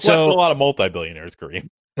 it's less than a lot of multi-billionaires, Kareem.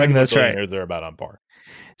 That's right. Billionaires are about on par.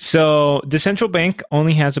 So the central bank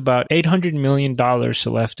only has about $800 million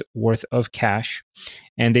left worth of cash,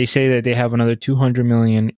 and they say that they have another $200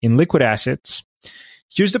 million in liquid assets.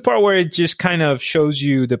 here's the part where it just kind of shows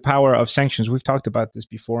you the power of sanctions. We've talked about this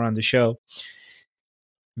before on the show.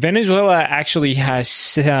 Venezuela actually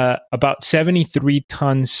has about 73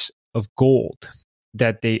 tons of gold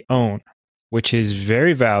that they own, which is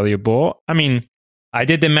very valuable. I mean, I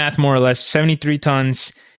did the math more or less. 73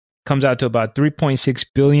 tons comes out to about $3.6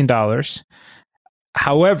 billion.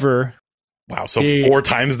 However... Wow, so 4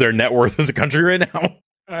 times their net worth as a country right now?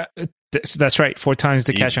 That's right, 4 times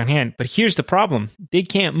the cash on hand. But here's the problem. They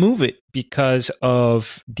can't move it because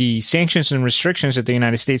of the sanctions and restrictions that the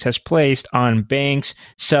United States has placed on banks,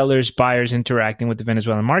 sellers, buyers interacting with the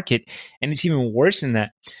Venezuelan market. And it's even worse than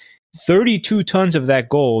that. 32 tons of that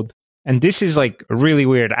gold, and this is like really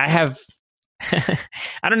weird. I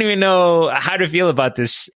don't even know how to feel about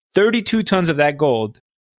this. 32 tons of that gold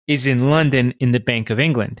is in London in the Bank of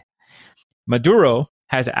England. Maduro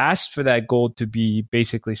has asked for that gold to be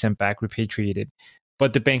basically sent back, repatriated.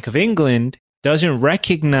 But the Bank of England doesn't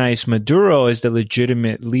recognize Maduro as the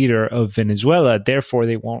legitimate leader of Venezuela. Therefore,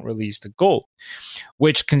 they won't release the gold,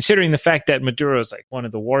 which, considering the fact that Maduro is like one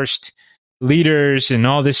of the worst leaders and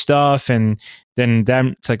all this stuff, and then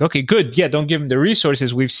it's like, okay, good. Yeah, don't give him the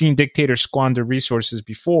resources. We've seen dictators squander resources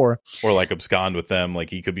before. Or like abscond with them. Like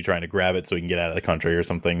he could be trying to grab it so he can get out of the country or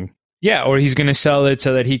something. Yeah, or he's going to sell it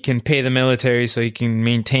so that he can pay the military so he can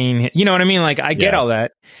maintain, you know what I mean? Like, I get all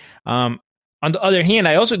that. On the other hand,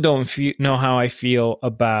 I also don't know how I feel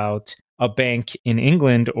about a bank in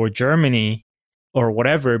England or Germany or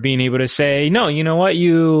whatever being able to say, no, you know what,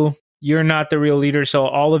 you're not the real leader, so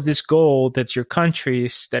all of this gold that's your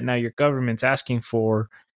country's, that now your government's asking for,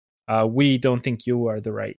 we don't think you are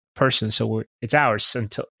the right person, so it's ours.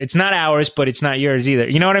 Until it's not ours, but it's not yours either.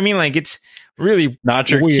 You know what I mean? Like, it's really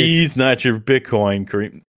not your weird. Keys, not your Bitcoin,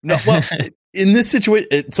 Kareem. No, well, in this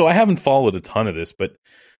situation, so I haven't followed a ton of this, but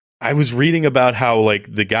I was reading about how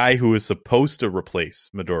like the guy who was supposed to replace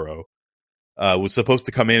Maduro was supposed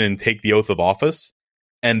to come in and take the oath of office,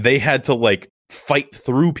 and they had to like fight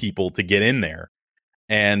through people to get in there.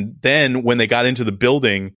 And then when they got into the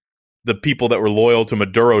building, the people that were loyal to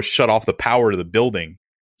Maduro shut off the power to the building.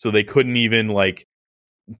 So they couldn't even like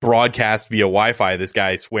broadcast via Wi-Fi this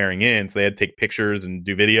guy swearing in. So they had to take pictures and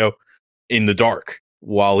do video in the dark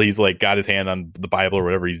while he's like got his hand on the Bible or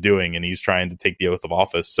whatever he's doing, and he's trying to take the oath of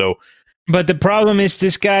office. So, but the problem is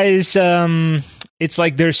this guy is it's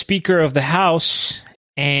like their Speaker of the House,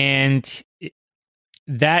 and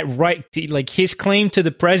that right, like his claim to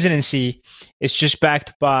the presidency is just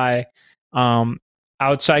backed by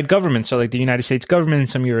outside governments. So like the United States government and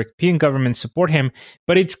some European governments support him.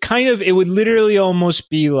 But it's kind of, it would literally almost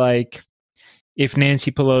be like if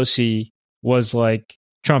Nancy Pelosi was like,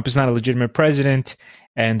 Trump is not a legitimate president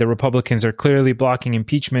and the Republicans are clearly blocking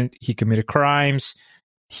impeachment. He committed crimes.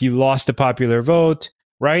 He lost the popular vote,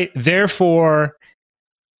 right? Therefore,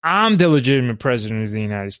 I'm the legitimate president of the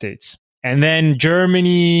United States. And then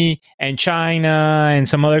Germany and China and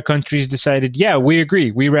some other countries decided, yeah, we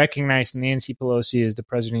agree. We recognize Nancy Pelosi as the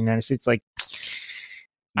president of the United States. Like,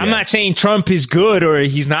 I'm not saying Trump is good or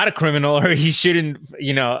he's not a criminal or he shouldn't,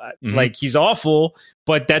 like he's awful,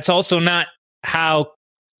 but that's also not how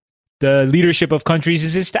the leadership of countries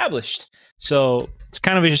is established. So it's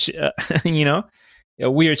kind of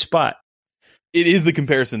a weird spot. It is the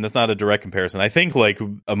comparison. That's not a direct comparison. I think like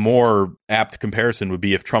a more apt comparison would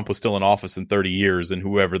be if Trump was still in office in 30 years and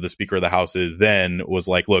whoever the Speaker of the House is then was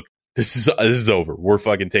like, look, this is over. We're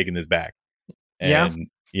fucking taking this back. And,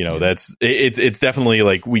 that's it's definitely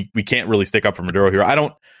like we can't really stick up for Maduro here.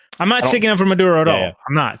 I'm not sticking up for Maduro at all. Yeah.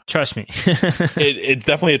 I'm not. Trust me. It's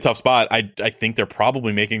definitely a tough spot. I think they're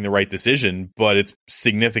probably making the right decision, but it's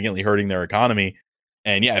significantly hurting their economy.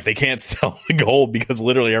 And yeah, if they can't sell the gold because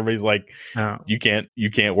literally everybody's like, you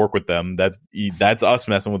can't work with them. That's us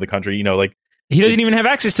messing with the country. Like he doesn't even have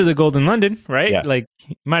access to the gold in London, right? Yeah. Like,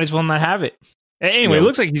 might as well not have it. Anyway, it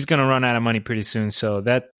looks like he's going to run out of money pretty soon. So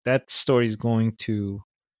that story is going to.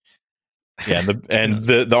 Yeah,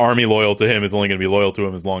 the army loyal to him is only going to be loyal to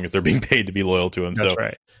him as long as they're being paid to be loyal to him. That's so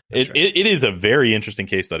right. It is a very interesting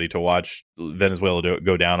case study to watch Venezuela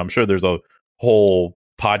go down. I'm sure there's a whole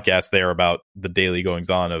podcast there about the daily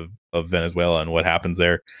goings on of Venezuela and what happens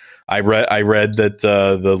there. I read that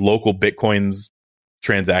the local Bitcoins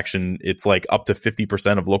transaction, it's like up to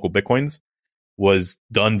 50% of local Bitcoins was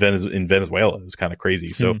done in Venezuela. It's kind of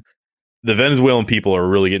crazy. So the Venezuelan people are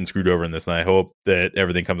really getting screwed over in this, and I hope that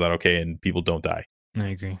everything comes out okay and people don't die. I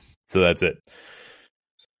agree. So that's it.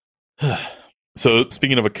 So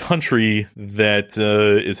speaking of a country that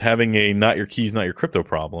is having a not your keys, not your crypto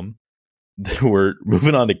problem, we're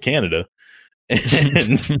moving on to Canada.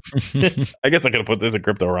 And I guess I could have put this in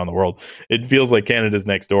crypto around the world. It feels like Canada's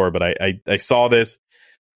next door, but I saw this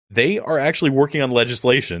they are actually working on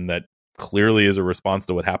legislation that clearly is a response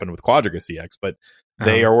to what happened with Quadriga CX, but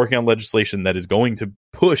they are working on legislation that is going to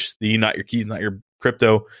push the not your keys, not your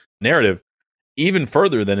crypto narrative even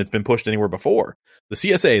further than it's been pushed anywhere before. The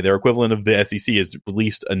CSA, their equivalent of the SEC, has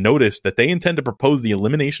released a notice that they intend to propose the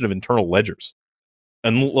elimination of internal ledgers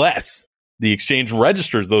unless the exchange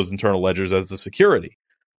registers those internal ledgers as a security.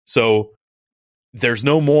 So there's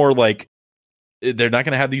no more like, they're not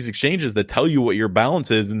going to have these exchanges that tell you what your balance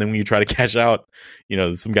is, and then when you try to cash out,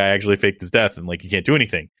 some guy actually faked his death and like you can't do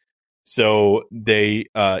anything. So they,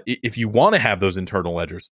 if you want to have those internal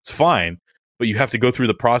ledgers, it's fine, but you have to go through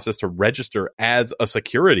the process to register as a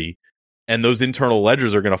security, and those internal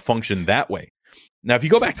ledgers are going to function that way. Now, if you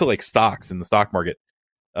go back to like stocks in the stock market,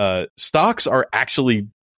 stocks are actually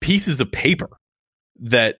pieces of paper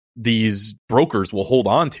that these brokers will hold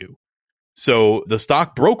on to. So the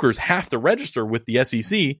stock brokers have to register with the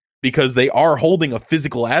SEC because they are holding a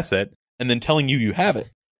physical asset and then telling you have it.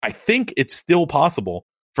 I think it's still possible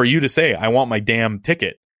for you to say, I want my damn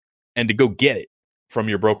ticket, and to go get it from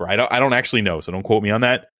your broker. I don't actually know, so don't quote me on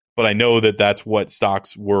that, but I know that that's what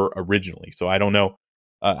stocks were originally. So I don't know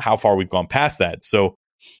how far we've gone past that. So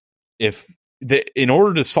in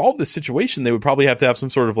order to solve this situation, they would probably have to have some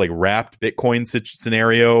sort of like wrapped Bitcoin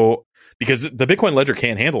scenario, because the Bitcoin ledger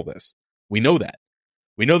can't handle this. We know that.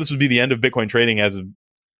 We know this would be the end of Bitcoin trading as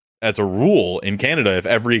a rule in Canada if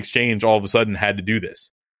every exchange all of a sudden had to do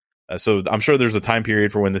this. So I'm sure there's a time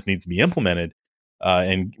period for when this needs to be implemented,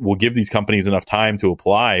 and we'll give these companies enough time to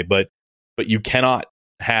apply. But you cannot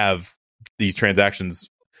have these transactions.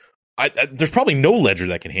 There's probably no ledger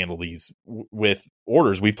that can handle these with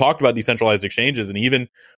orders. We've talked about decentralized exchanges, and even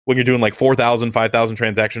when you're doing like 4,000, 5,000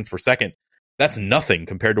 transactions per second, that's nothing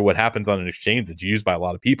compared to what happens on an exchange that's used by a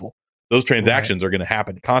lot of people. Those transactions are going to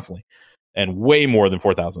happen constantly and way more than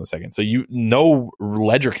 4,000 a second. So no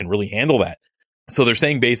ledger can really handle that. So they're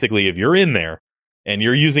saying basically if you're in there and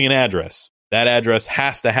you're using an address, that address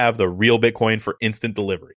has to have the real Bitcoin for instant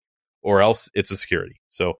delivery, or else it's a security.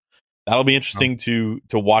 So that'll be interesting to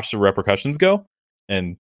watch the repercussions go,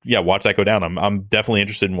 and watch that go down. I'm definitely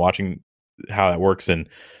interested in watching how that works, and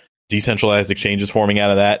decentralized exchanges forming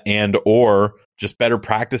out of that, and or just better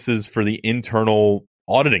practices for the internal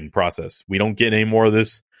auditing process. We don't get any more of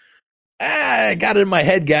this. I got it in my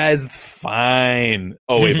head, guys. It's fine.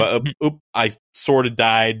 Oh wait, but I sort of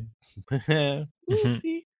died.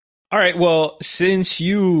 All right. Well, since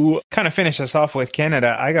you kind of finished us off with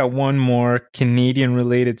Canada, I got one more Canadian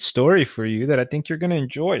related story for you that I think you're going to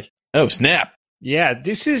enjoy. Oh, snap. Yeah,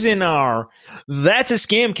 this is in our That's a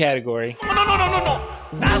Scam category. No.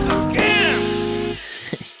 That's a scam.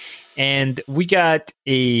 And we got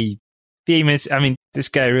a famous, this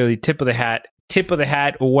guy really tip of the hat,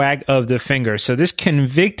 wag of the finger. So this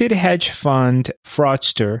convicted hedge fund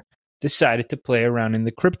fraudster decided to play around in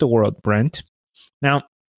the crypto world, Brent. Now,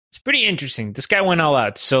 it's pretty interesting. This guy went all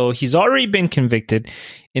out. So he's already been convicted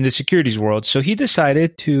in the securities world. So he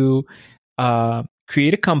decided to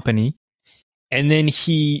create a company, and then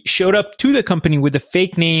he showed up to the company with a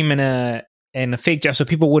fake name and a fake job so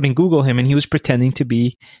people wouldn't Google him, and he was pretending to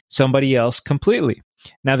be somebody else completely.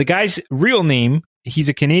 Now, the guy's real name, he's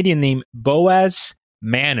a Canadian name, Boaz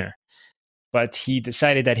Manor, but he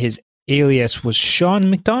decided that his alias was Sean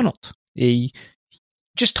McDonald, a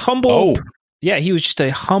just humble... Yeah, he was just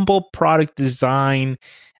a humble product design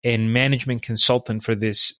and management consultant for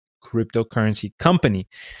this cryptocurrency company.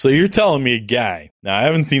 So you're telling me a guy, now I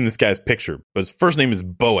haven't seen this guy's picture, but his first name is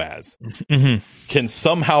Boaz, can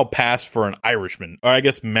somehow pass for an Irishman, or I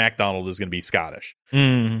guess MacDonald is going to be Scottish.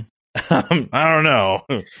 I don't know.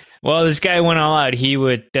 Well, this guy went all out. He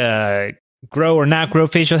would grow or not grow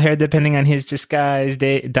facial hair depending on his disguise,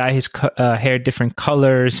 dye his hair different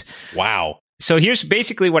colors. Wow. So here's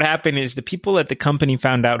basically what happened is the people at the company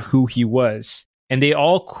found out who he was, and they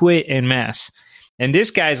all quit en masse. And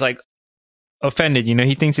this guy's like offended,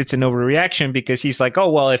 he thinks it's an overreaction because he's like,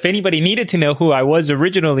 oh, well, if anybody needed to know who I was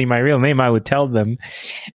originally, my real name, I would tell them.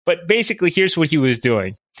 But basically, here's what he was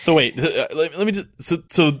doing. So wait, let me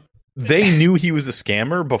just, so they knew he was a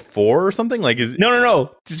scammer before or something? Like,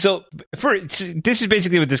 No. So this is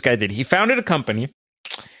basically what this guy did. He founded a company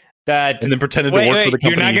that, and then pretended to work for the company.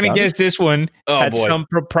 You're not going to guess this one. Had some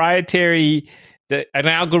proprietary, an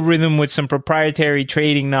algorithm with some proprietary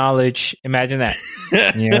trading knowledge. Imagine that.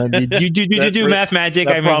 Did you do math magic?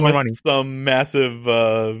 I make more money. Some massive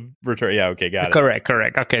return. Yeah. Okay. Got it.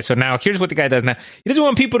 Correct. Okay. So now here's what the guy does. Now he doesn't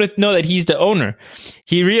want people to know that he's the owner.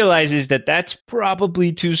 He realizes that that's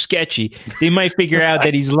probably too sketchy. They might figure out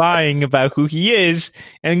that he's lying about who he is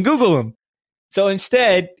and Google him. So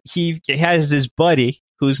instead, he has this buddy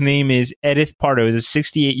whose name is Edith Pardo, is a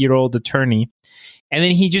 68-year-old attorney. And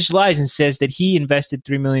then he just lies and says that he invested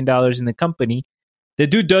 $3 million in the company. The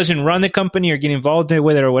dude doesn't run the company or get involved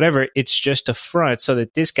with it or whatever. It's just a front so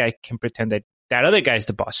that this guy can pretend that that other guy's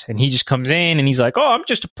the boss. And he just comes in and he's like, oh, I'm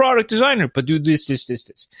just a product designer, but do this.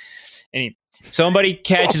 And somebody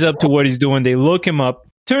catches up to what he's doing. They look him up.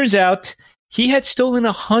 Turns out he had stolen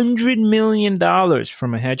 $100 million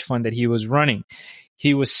from a hedge fund that he was running.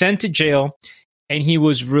 He was sent to jail and he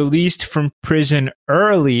was released from prison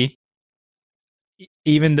early,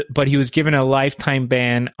 but he was given a lifetime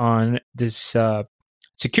ban on this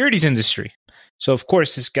securities industry. So of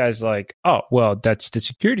course this guy's like, oh well, that's the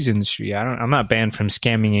securities industry. I'm not banned from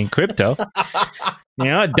scamming in crypto.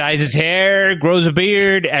 Dyes his hair, grows a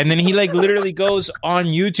beard, and then he like literally goes on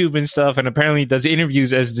YouTube and stuff, and apparently does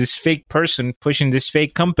interviews as this fake person pushing this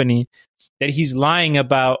fake company that he's lying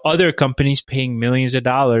about other companies paying millions of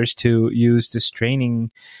dollars to use this training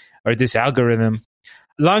or this algorithm.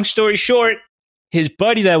 Long story short, his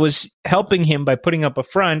buddy that was helping him by putting up a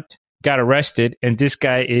front got arrested, and this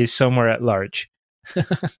guy is somewhere at large.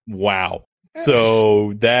 Wow.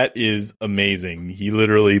 So that is amazing. He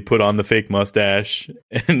literally put on the fake mustache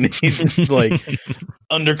and he's like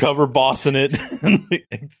undercover bossing it,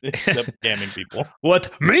 except scamming people.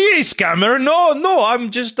 What? Me, scammer? No,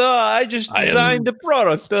 I'm just I just designed the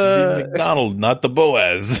product. McDonald, not the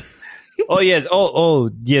Boaz. Oh yes.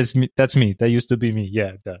 Oh yes, that's me. That used to be me.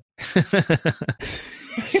 Yeah.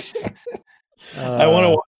 I want to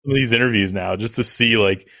watch some of these interviews now just to see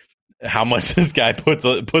like how much this guy puts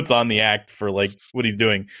on the act for like what he's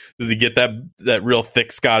doing. Does he get that real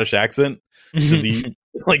thick Scottish accent? Does he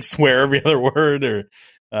like swear every other word? Or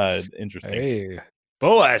interesting. Hey,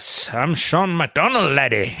 Boaz, I'm Sean McDonald,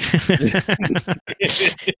 laddie.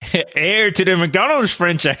 Heir to the McDonald's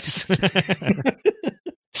franchise.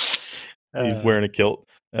 He's wearing a kilt.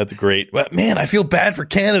 That's great. But man, I feel bad for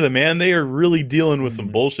Canada, man. They are really dealing with some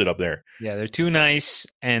bullshit up there. Yeah, they're too nice,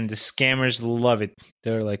 and the scammers love it.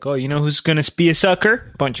 They're like, oh, you know who's going to be a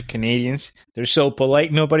sucker? Bunch of Canadians. They're so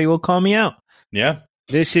polite, nobody will call me out. Yeah.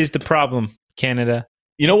 This is the problem, Canada.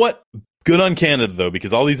 You know what? Good on Canada, though,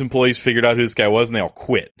 because all these employees figured out who this guy was, and they all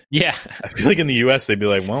quit. Yeah. I feel like in the U.S., they'd be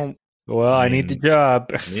like, well, I need the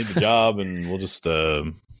job. I need the job, and we'll just...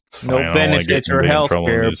 no benefits or health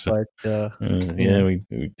care, but yeah, we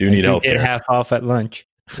do need health care. Get half off at lunch.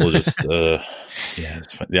 We'll just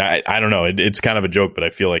it's fun. Yeah, I don't know. It's kind of a joke, but I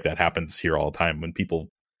feel like that happens here all the time when people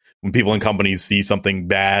in companies see something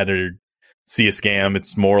bad or see a scam.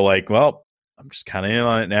 It's more like, well, I'm just kind of in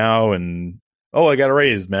on it now, and I got a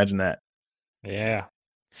raise. Imagine that. Yeah,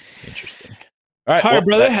 interesting. All right,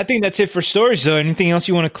 brother. I think that's it for stories. So, anything else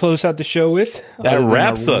you want to close out the show with? That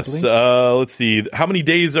wraps us. Let's see. How many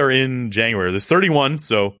days are in January? There's 31.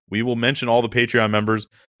 So we will mention all the Patreon members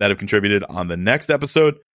that have contributed on the next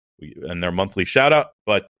episode and their monthly shout out.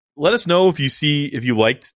 But let us know if you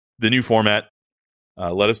liked the new format.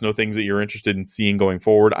 Let us know things that you're interested in seeing going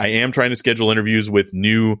forward. I am trying to schedule interviews with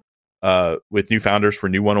new founders for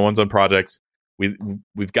new 101s on projects.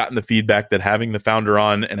 We've gotten the feedback that having the founder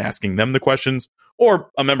on and asking them the questions or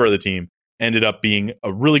a member of the team ended up being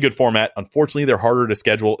a really good format. Unfortunately, they're harder to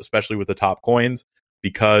schedule, especially with the top coins,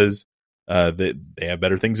 because they have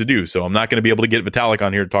better things to do. So I'm not going to be able to get Vitalik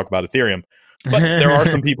on here to talk about Ethereum, but there are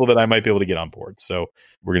some people that I might be able to get on board. So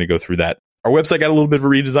we're going to go through that. Our website got a little bit of a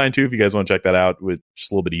redesign too. If you guys want to check that out, with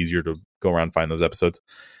just a little bit easier to go around and find those episodes.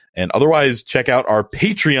 And otherwise, check out our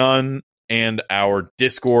Patreon and our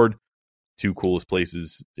Discord. Two coolest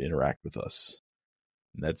places to interact with us.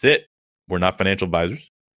 And that's it. We're not financial advisors.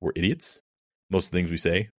 We're idiots. Most of the things we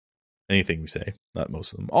say, anything we say, not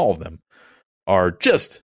most of them, all of them, are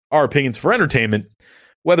just our opinions for entertainment.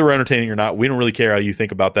 Whether we're entertaining or not, we don't really care how you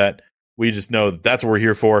think about that. We just know that that's what we're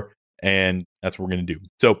here for, and that's what we're going to do.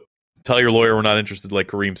 So tell your lawyer we're not interested, like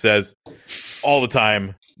Kareem says all the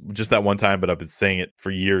time. Just that one time, but I've been saying it for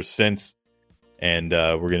years since. And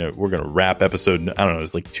we're gonna wrap episode. I don't know.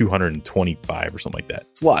 It's like 225 or something like that.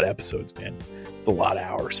 It's a lot of episodes, man. It's a lot of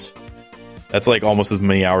hours. That's like almost as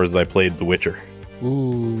many hours as I played The Witcher.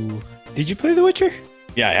 Ooh, did you play The Witcher?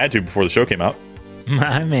 Yeah, I had to before the show came out.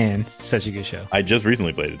 My man, it's such a good show. I just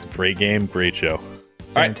recently played it. It's a great game, great show.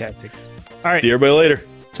 Fantastic. All right. See everybody later.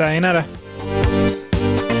 Sayonara.